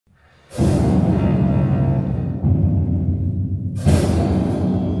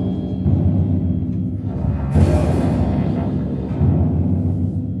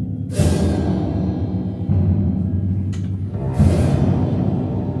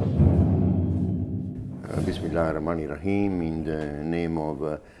Bismillahirrahmanirrahim. In the name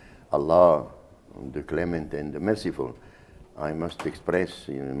of Allah, the Clement and the Merciful, I must express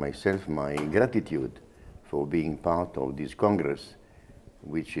myself my gratitude for being part of this Congress,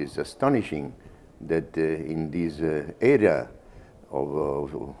 which is astonishing that in this era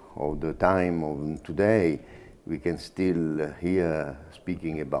of the time of today, we can still hear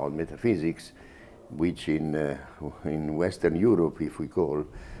speaking about metaphysics, which in Western Europe, if we call,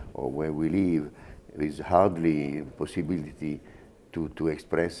 or where we live, is hardly possibility to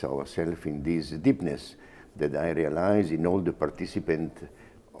express ourselves in this deepness that I realize in all the participants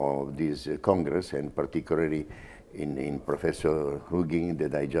of this Congress, and particularly in Professor Hugin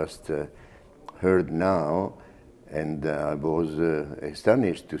that I just heard now. And I was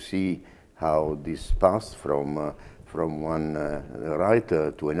astonished to see how this passed from one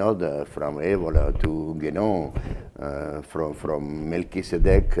writer to another, from Evola to Guénon, from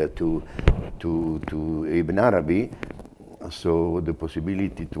Melchizedek to Ibn Arabi. So the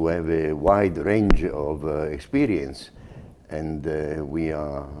possibility to have a wide range of experience, and we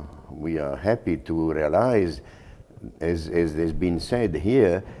are happy to realize, as has been said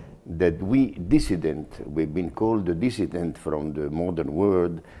here, that we've been called the dissident from the modern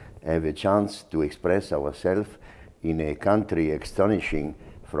world, have a chance to express ourselves in a country astonishing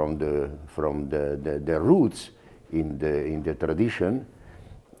from the roots in the tradition,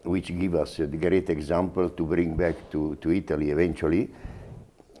 which give us a great example to bring back to Italy eventually,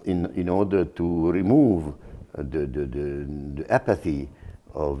 in order to remove the apathy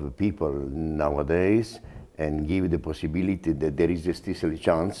of people nowadays and give the possibility that there is still a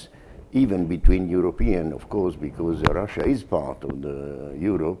chance, even between European, of course, because Russia is part of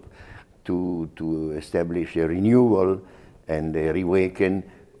Europe, to establish a renewal and a reawaken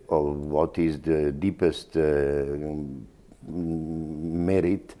of what is the deepest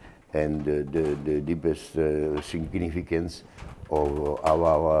merit and the deepest significance of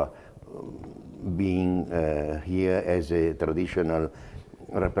our being here as a traditional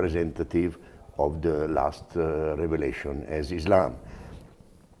representative of the last revelation as Islam.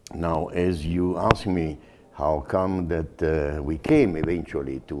 Now, as you ask me, how come that we came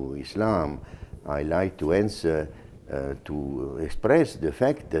eventually to Islam, I like to answer to express the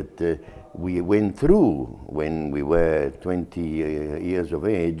fact that we went through, when we were 20 years of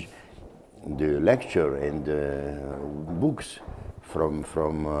age, the lecture and books from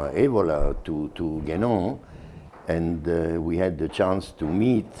Evola to Guénon, and we had the chance to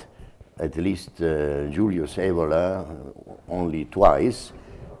meet at least Julius Evola only twice,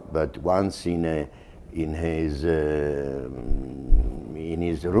 but once in his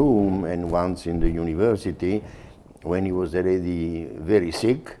room and once in the university when he was already very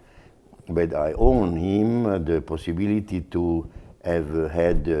sick. But I owe him the possibility to have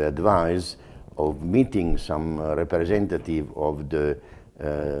had the advice of meeting some representative of the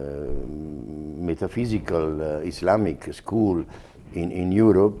metaphysical Islamic school in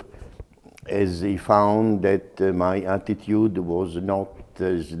Europe, as he found that my attitude was not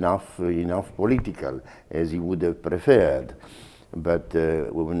enough political as he would have preferred. But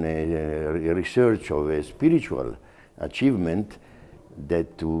when a research of a spiritual achievement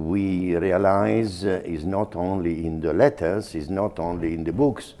that we realize is not only in the letters, is not only in the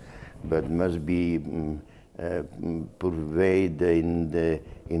books, but must be purveyed in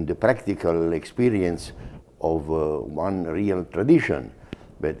the practical experience of one real tradition.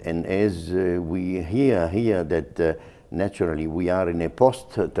 And as we hear here that naturally we are in a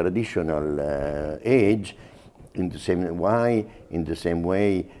post-traditional age, in the same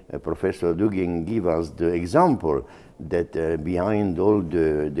way Professor Dugin gave us the example that behind all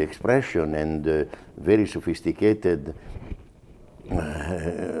the expression and very sophisticated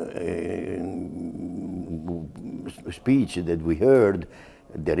speech that we heard,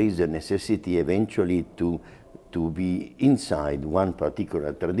 there is a necessity eventually to be inside one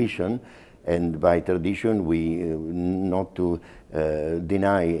particular tradition, and by tradition we not to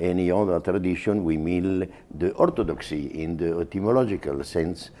deny any other tradition, we mean the orthodoxy in the etymological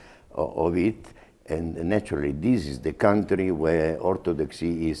sense of it. And naturally this is the country where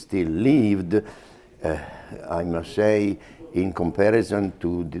orthodoxy is still lived, I must say, in comparison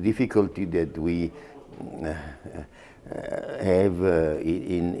to the difficulty that we have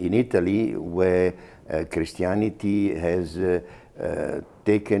in Italy, where Christianity has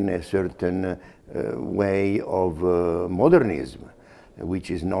taken a certain way of modernism, which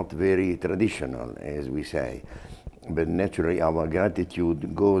is not very traditional, as we say. But naturally our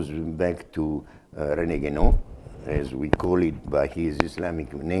gratitude goes back to René Guénon, as we call it by his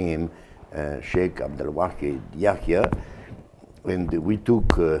Islamic name, Shaykh Abd Al Wahid Yahya, and we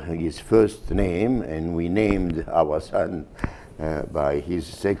took his first name and we named our son by his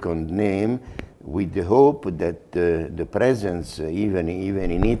second name, with the hope that the presence, even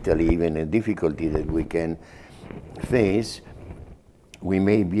in Italy, even a difficulty that we can face, we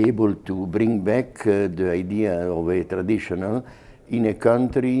may be able to bring back the idea of a traditional in a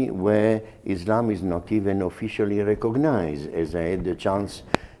country where Islam is not even officially recognized, as I had the chance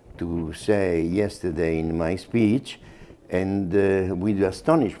to say yesterday in my speech, and with the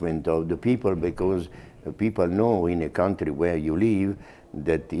astonishment of the people, because people know in a country where you live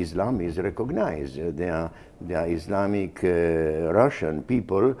that Islam is recognized. They are Islamic Russian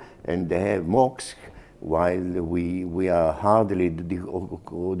people, and they have mosques, while we are hardly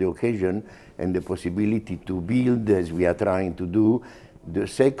the occasion and the possibility to build, as we are trying to do, the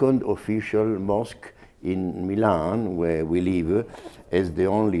second official mosque in Milan, where we live, as the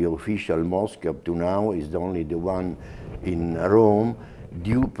only official mosque up to now is only the one in Rome,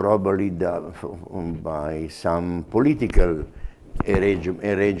 due probably by some political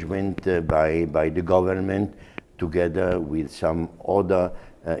arrangement by the government together with some other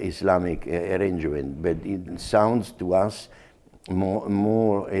Islamic arrangement. But it sounds to us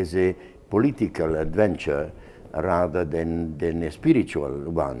more as a political adventure rather than a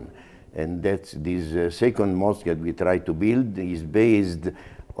spiritual one. And that's this second mosque that we try to build is based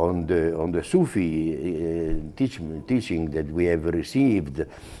on the Sufi teaching that we have received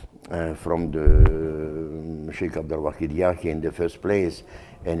from the Shaykh Abd Al Wahid in the first place,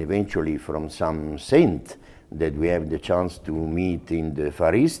 and eventually from some saint that we have the chance to meet in the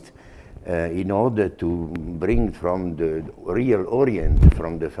Far East, in order to bring from the real Orient,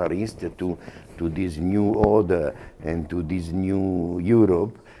 from the Far East, to this new order and to this new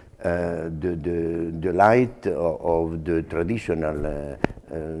Europe, the light of the traditional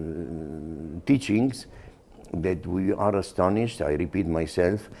teachings that we are astonished, I repeat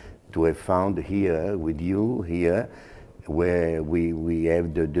myself, to have found here with you here, where we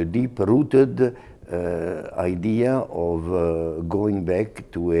have the deep-rooted idea of going back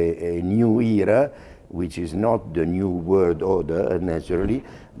to a new era, which is not the new world order naturally,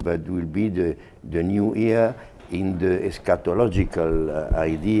 but will be the new era in the eschatological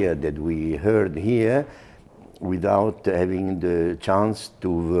idea that we heard here, without having the chance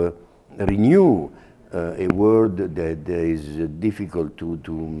to renew a word that is difficult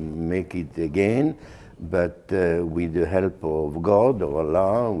to make it again. But with the help of God, of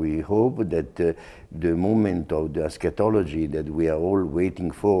Allah, we hope that the moment of the eschatology that we are all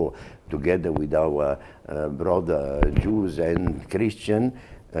waiting for, together with our brother Jews and Christians,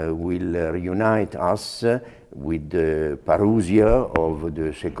 will reunite us with the parousia of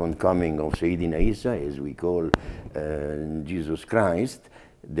the second coming of Sayyidina Isa, as we call Jesus Christ,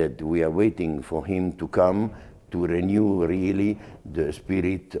 that we are waiting for him to come to renew really the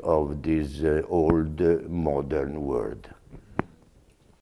spirit of this old modern world.